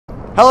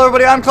Hello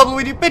everybody, I'm Club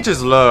Luigi,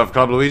 bitches love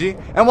Club Luigi,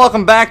 and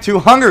welcome back to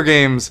Hunger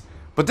Games.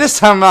 But this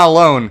time I'm not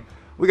alone.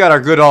 We got our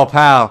good old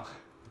pal.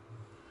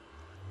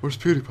 Where's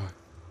PewDiePie?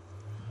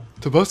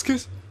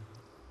 Tobuscus?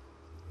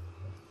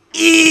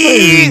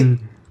 Hey.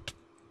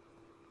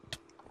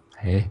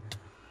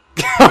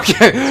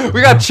 Okay,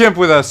 we got Chimp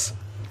with us.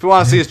 If you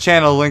want to see his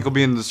channel, the link will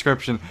be in the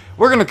description.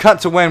 We're gonna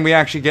cut to when we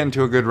actually get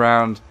into a good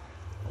round.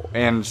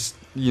 And,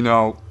 you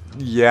know,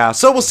 yeah.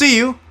 So we'll see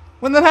you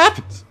when that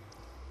happens.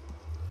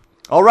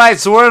 Alright,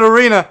 so we're in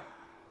arena.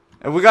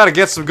 And we gotta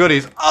get some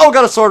goodies. Oh,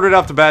 got a sword right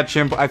off the bat,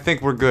 Chimp. I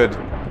think we're good.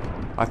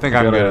 I think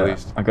I'm good at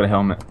least. I got a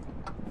helmet.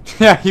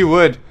 Yeah, you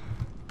would.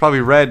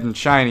 Probably red and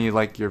shiny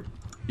like your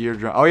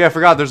eardrum. Oh yeah, I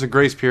forgot there's a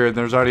grace period.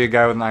 There's already a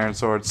guy with an iron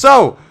sword.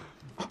 So,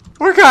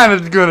 we're kind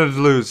of gonna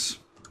lose.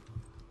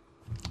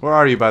 Where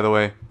are you, by the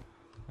way?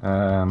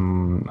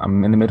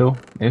 I'm in the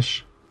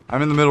middle-ish.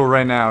 I'm in the middle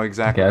right now,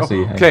 exactly. Okay, I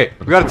see. Okay,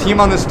 we got a team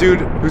on this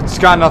dude who's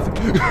got nothing.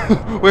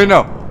 Wait,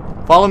 no.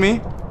 Follow me.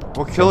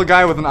 We'll kill a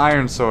guy with an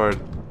iron sword.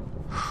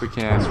 If we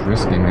can. That's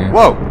risky, man.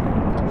 Whoa!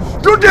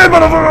 You're dead,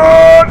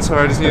 motherfucker!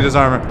 Sorry, I just need his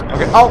armor.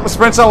 Okay. Oh, the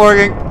sprint's not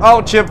working.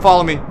 Oh, Chip,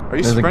 follow me. Are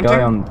you sprinting? There's a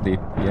guy on the...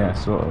 Yeah,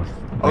 sort of.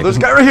 Oh, there's a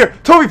guy right here.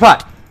 Toby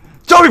Pot!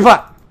 Toby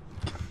Pot!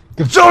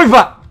 Toby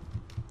Pot!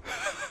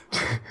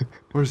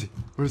 Where is he?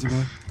 Where is he,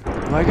 man?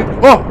 Like it?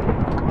 Oh!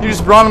 You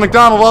just Ronald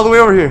McDonald all the way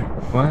over here.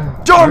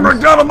 What? John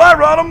McDonald, my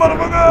Ronald,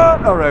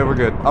 motherfucker! Alright, we're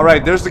good.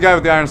 Alright, there's the guy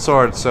with the iron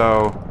sword,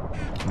 so...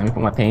 Let me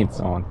put my pants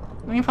on.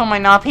 Let me put my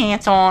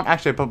pants on.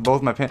 Actually, I put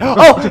both my pants. Oh!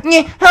 Help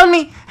me! Help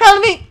me!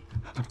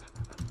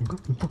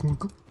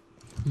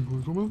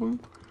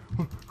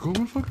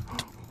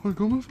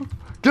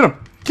 Get him!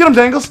 Get him,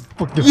 Dangles!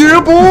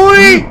 Yeah,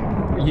 boy!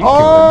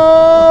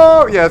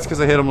 Oh! Yeah, it's because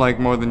I hit him like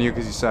more than you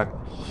because you suck.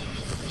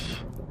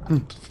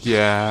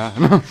 Yeah.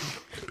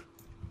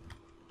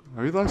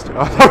 Are we the last two?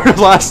 Oh, I thought we were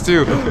the last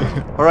two.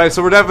 Alright,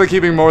 so we're definitely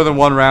keeping more than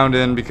one round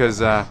in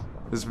because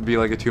this would be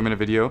like a 2-minute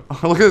video. Oh,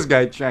 look at this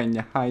guy trying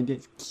to hide.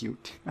 It's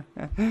cute.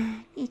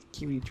 He's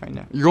cute. He's trying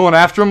to... You going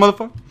after him,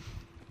 motherfucker?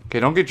 Okay,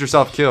 don't get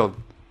yourself killed.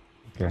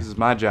 Okay. This is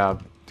my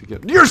job to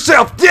get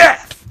yourself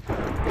death!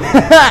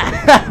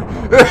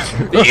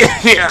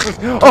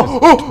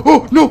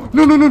 Oh, no.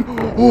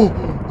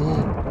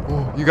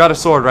 Oh. You got a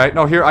sword, right?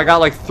 No, here, I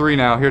got like 3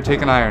 now. Here,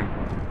 take an iron.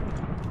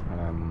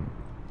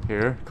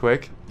 Here,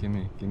 quick.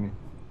 Gimme.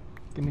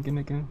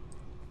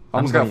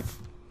 Almost got...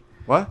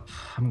 What?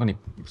 I'm gonna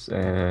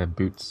need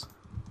boots.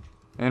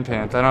 And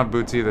pants. I don't have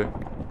boots either.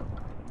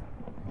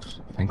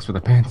 Thanks for the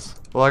pants.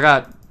 Well, I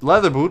got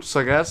leather boots,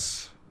 I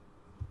guess.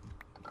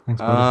 Thanks,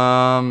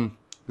 buddy.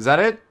 Is that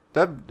it?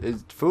 That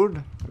is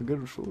food?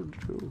 Good food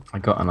too. I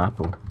got an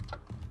apple.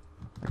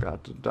 I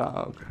got the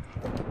dog.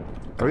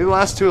 Are we the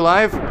last two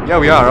alive? Yeah,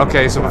 we are.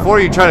 Okay, so before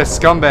you try to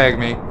scumbag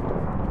me.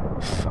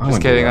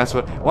 Just kidding. That's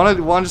what. Want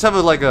to just have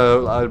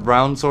a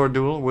brown sword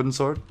duel, wooden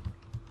sword.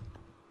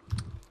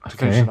 To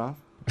finish it off.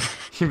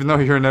 Even though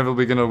you're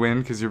inevitably gonna win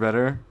because you're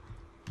better.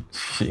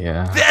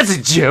 Yeah. That's a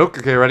joke.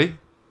 Okay, ready? Do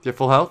you have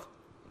full health?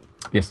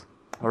 Yes.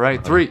 All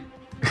right, 3,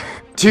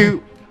 2,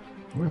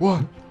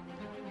 1.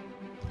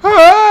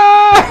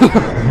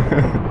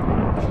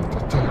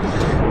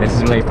 This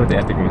is where you put the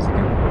epic music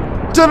in.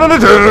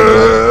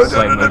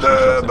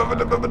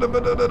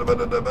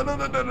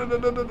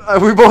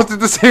 We both did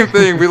the same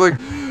thing. We like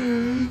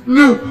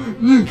no.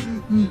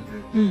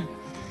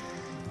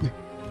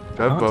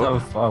 How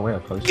far away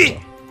or close you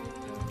are?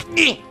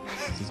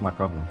 This is my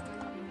problem.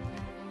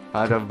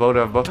 I have a bow.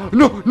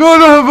 No, I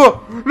don't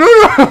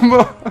have a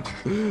bow.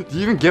 Do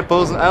you even get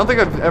bows? I don't think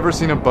I've ever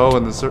seen a bow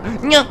in this server.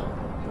 No.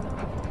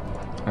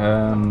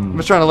 I'm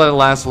just trying to let it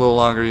last a little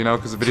longer, you know,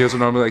 because the videos are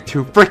normally like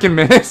 2 freaking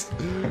minutes.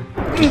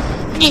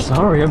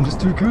 Sorry, I'm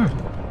just too good.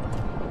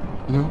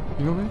 You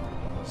know me?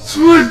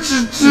 Switch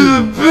it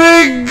to the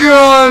big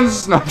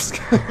guns! No, I'm just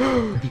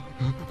kidding.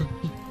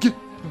 You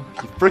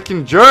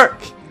freaking jerk!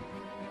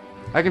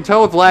 I can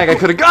tell with lag I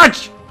could've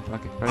got you!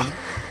 Okay, ready?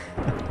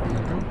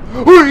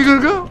 Where are you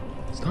gonna go?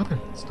 Stop it,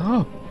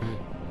 stop!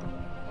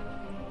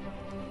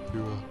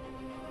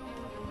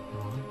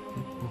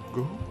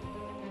 Go?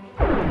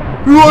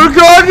 You want to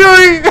conjure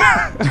me?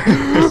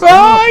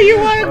 Oh, you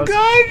want to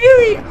conjure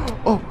me?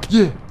 Oh,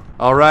 yeah.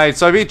 Alright,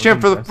 so I beat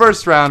Chimp for the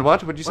first round.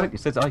 What? What'd you say? It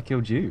says I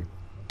killed you.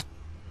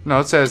 No,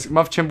 it says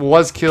Muff Chimp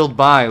was killed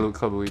by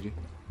Club Luigi.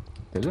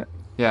 Did it?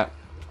 Yeah.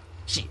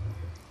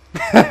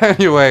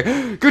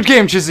 Anyway, good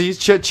game, Chizzy.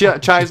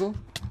 Chisel.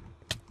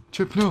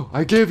 Chip, no.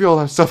 I gave you all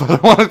that stuff. I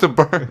don't want it to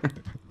burn.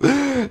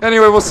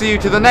 Anyway, we'll see you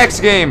to the next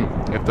game.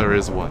 If there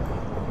is one.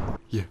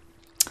 Yeah.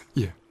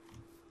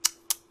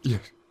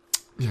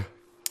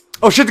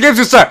 Oh shit, the game's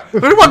gonna start!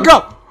 31,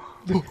 go!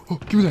 Oh,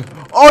 give me that.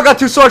 Oh, I got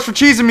 2 swords for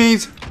cheese and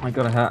means. I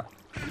got a hat.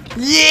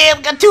 Yeah,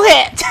 we got 2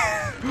 hats!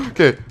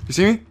 Okay, you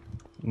see me?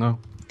 No.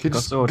 Okay,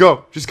 just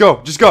go. Just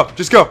go.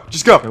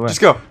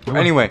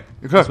 Anyway,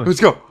 let's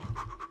go.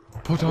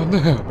 Put on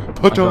there.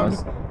 Put on. I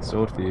got a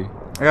sword for you.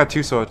 I got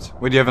 2 swords.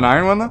 Wait, do you have an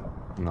iron one though?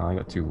 No, I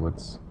got 2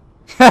 woods.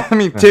 I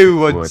mean 2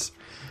 woods.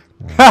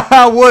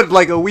 Haha, wood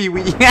like a wee.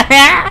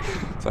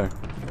 Sorry.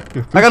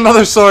 I got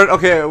another sword.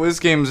 Okay, this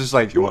game's just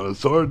like, you want a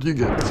sword? You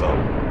get some.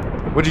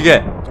 What'd you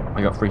get?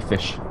 I got 3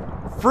 fish.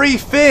 Free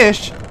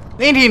fish?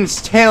 They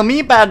didn't tell me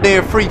about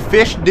their free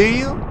fish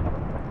deal.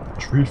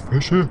 3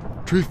 fish here.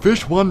 3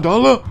 fish,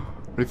 $1.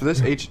 Ready for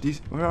this? HD.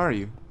 Where are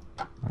you?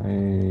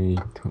 I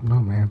don't know,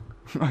 man.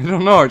 I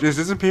don't know. It just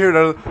disappeared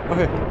out of.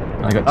 Okay.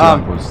 I got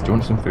 2 apples. Do you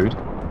want some food?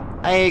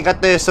 I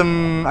got this.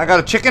 I got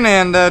a chicken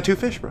and 2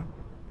 fish, bro.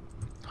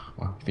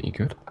 Well, I think you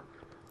could.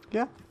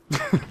 Yeah.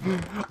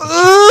 Ooh!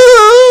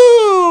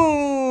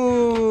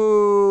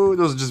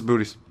 Those are just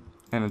booties.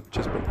 And a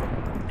chest booty.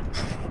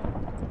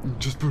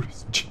 Just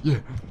booties. Yeah.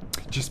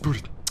 Just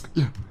booties.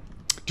 Yeah.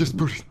 Just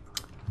booties.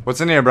 What's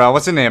in there, bro?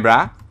 What's in there,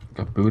 bro?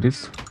 Got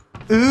booties.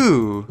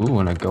 Ooh. Ooh,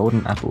 and a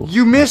golden apple.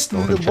 You missed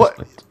what?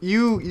 Plate.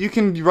 You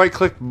can right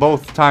click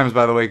both times,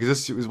 by the way, because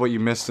this is what you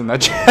missed in that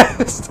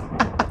chest.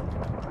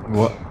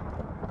 What?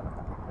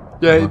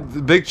 Yeah,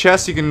 the big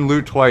chest you can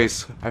loot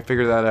twice. I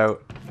figured that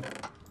out.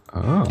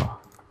 Oh.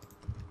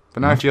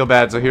 But now I feel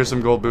bad, so here's some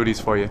gold booties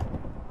for you.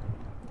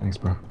 Thanks,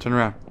 bro. Turn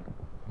around.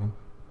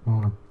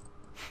 Hold on.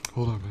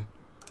 Hold on, man.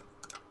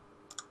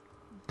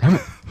 Damn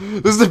it.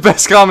 This is the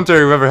best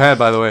commentary we've ever had,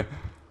 by the way.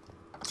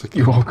 It's like,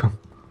 you're welcome.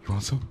 You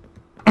want some?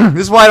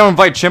 This is why I don't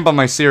invite Chimp on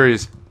my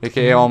series,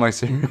 aka all my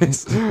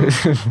series.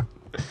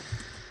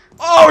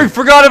 Oh, we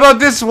forgot about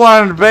this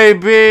one,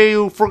 baby.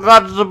 You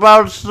forgot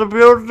about the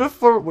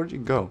beautiful. Where'd you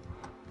go?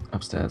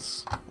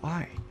 Upstairs.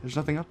 Why? There's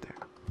nothing up there.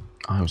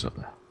 I was up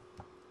there.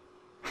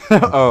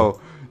 Oh,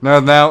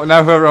 now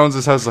whoever owns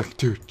this house is like,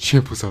 dude,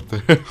 Chimp was up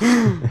there.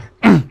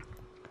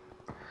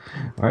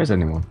 Where is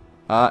anyone?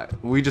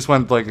 We just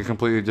went like a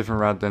completely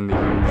different route than the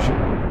usual.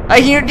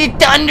 I hear the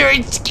thunder.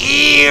 It's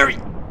scary.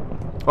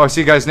 Oh, I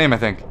see a guy's name, I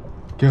think.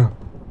 Yeah.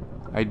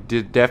 I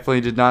definitely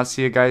did not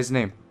see a guy's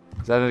name.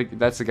 Is that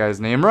that's the guy's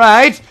name,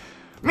 right?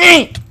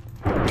 Me!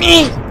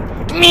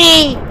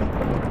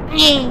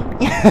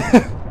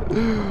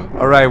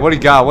 Alright, what do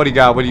you got? What do you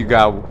got? What do you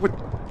got? What?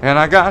 And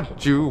I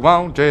got you,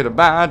 won't you,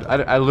 bad.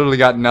 I literally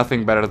got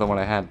nothing better than what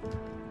I had.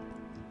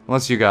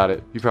 Unless you got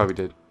it. You probably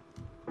did.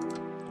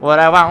 What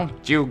I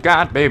want, you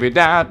got, baby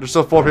dad. There's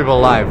still 4 people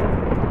alive.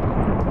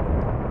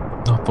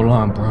 Not for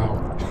long, bro.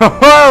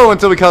 Whoa!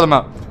 Until we cut them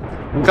out.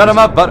 Cut them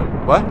up, but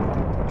what?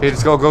 Okay,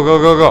 just go.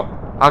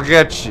 I'll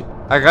get you.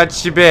 I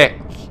got you back.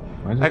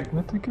 Where'd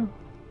they go?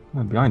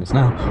 Oh, behind us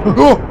now.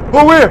 Oh,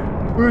 where?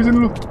 Where is it?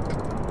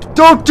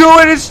 Don't do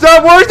it! It's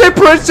not worth it,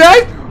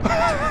 princess!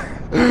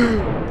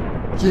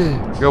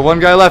 Yeah. Got 1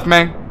 guy left,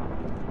 man.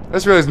 I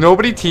just realized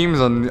nobody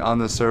teams on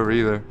this server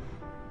either.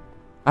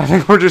 I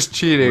think we're just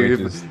cheating. We're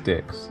just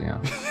dicks, yeah.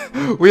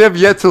 We have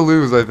yet to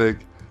lose, I think.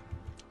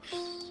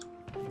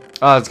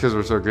 Oh, it's because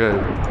we're so good.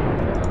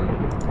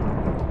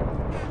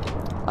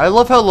 I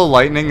love how the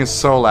lightning is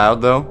so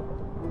loud, though.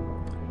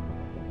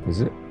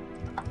 Is it?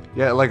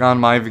 Yeah, like on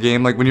my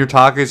game, like when you're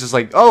talking, it's just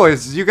like, oh,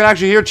 you can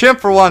actually hear Chimp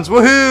for once,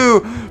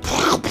 woohoo!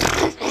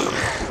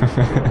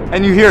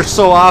 And you hear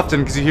so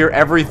often because you hear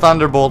every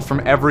thunderbolt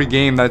from every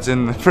game that's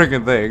in the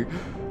freaking thing.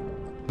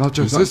 Not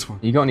just this one.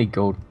 You got any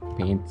gold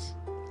pants?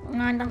 If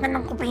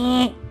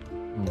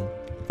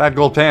I had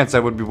gold pants, I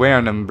would be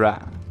wearing them,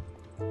 brah.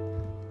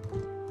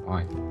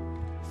 Why?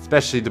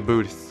 Especially the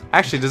boots.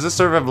 Actually, does this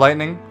server have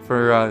lightning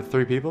for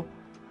 3 people?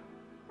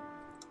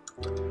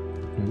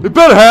 It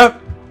better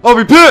have! I'll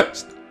be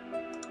pissed!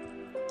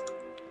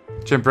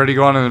 Chimp, ready to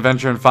go on an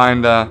adventure and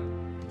find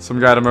some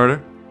guy to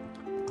murder?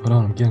 Hold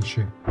on, I'm getting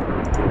shit.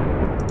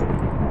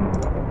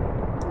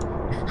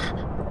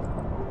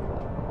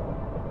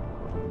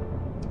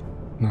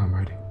 No, I'm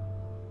ready.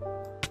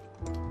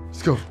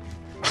 Let's go.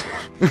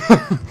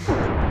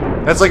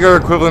 That's like our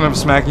equivalent of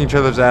smacking each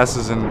other's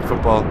asses in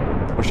football.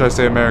 Or should I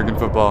say American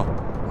football?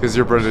 Because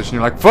you're British and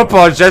you're like,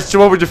 football, that's the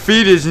one with your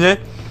feet, isn't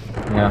it?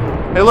 Yeah.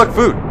 Hey, look,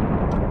 food.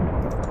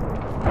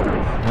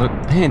 Look,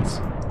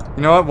 pants.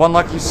 You know what? 1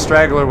 lucky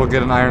straggler will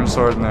get an iron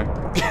sword in there.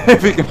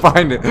 If he can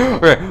find it.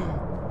 Okay.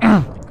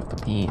 Got the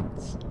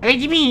pants. Okay,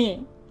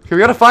 we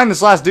gotta find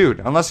this last dude.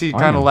 Unless he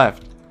kind of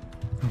left.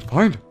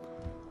 Find him.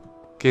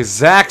 Okay,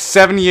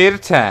 Zach78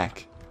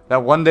 attack.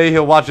 That one day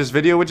he'll watch this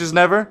video, which is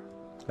never.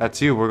 That's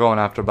you we're going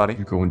after, buddy.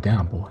 You're going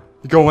down, boy.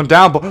 You're going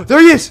down, boy. There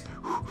he is!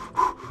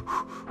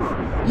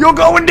 You're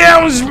going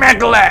down,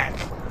 Zmeckalack!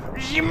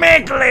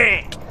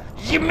 Zmeckalack!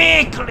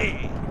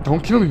 Zmeckalack!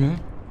 Don't kill me, man.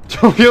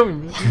 Don't kill me,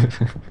 man.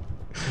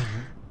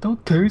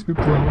 Don't tase me,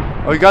 bro.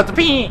 Oh, you got the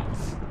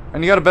pants!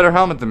 And you got a better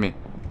helmet than me.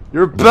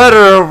 You're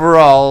better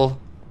overalls.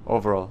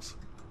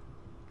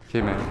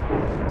 Okay, man.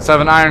 Let's have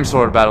an iron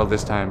sword battle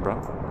this time,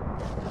 bro.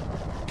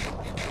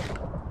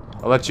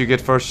 I'll let you get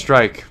first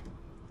strike.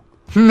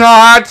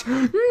 Not!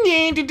 Okay.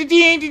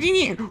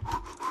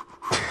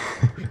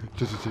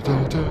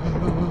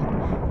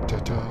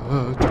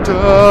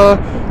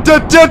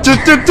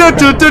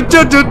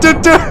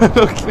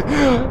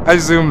 I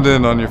zoomed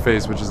in on your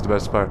face, which is the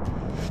best part.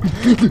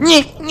 Where'd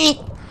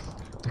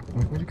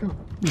you go?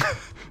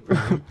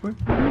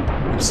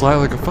 I'm sly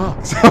like a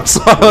fox. I'm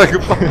sly like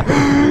a fox.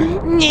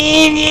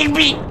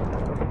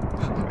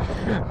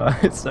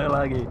 It's so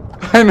laggy.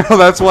 I know,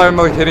 that's why I'm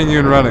like hitting you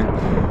and running.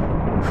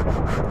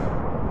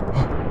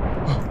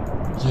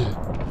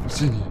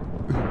 What's in here?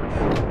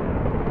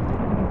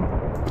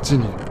 What's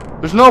in here?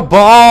 There's no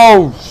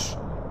balls!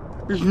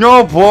 There's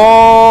no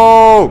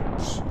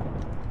balls!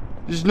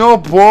 There's no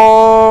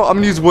ball! I'm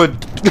gonna use wood.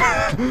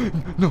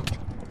 No!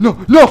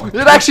 No! No! It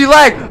actually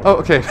lagged! Oh,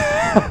 okay.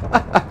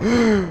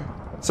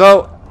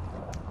 So,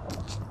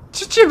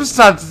 Chimps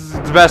not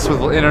the best with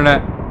the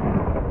internet.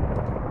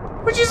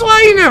 Which is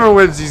why he never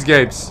wins these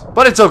games.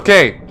 But it's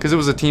okay, because it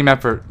was a team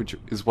effort, which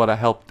is what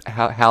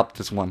helped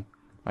this one.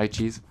 Right,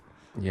 Cheese?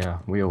 Yeah,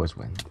 we always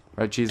win.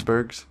 Right,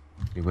 Cheeseburgers?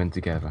 We win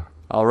together.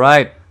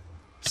 Alright.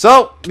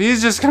 So,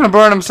 he's just gonna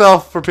burn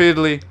himself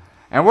repeatedly.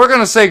 And we're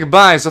gonna say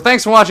goodbye. So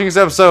thanks for watching this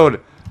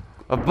episode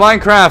of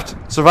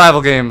Minecraft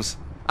Survival Games.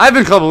 I've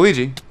been Club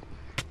Luigi.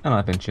 And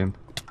I've been Chimp.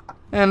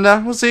 And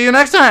we'll see you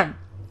next time.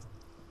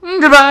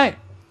 Goodbye.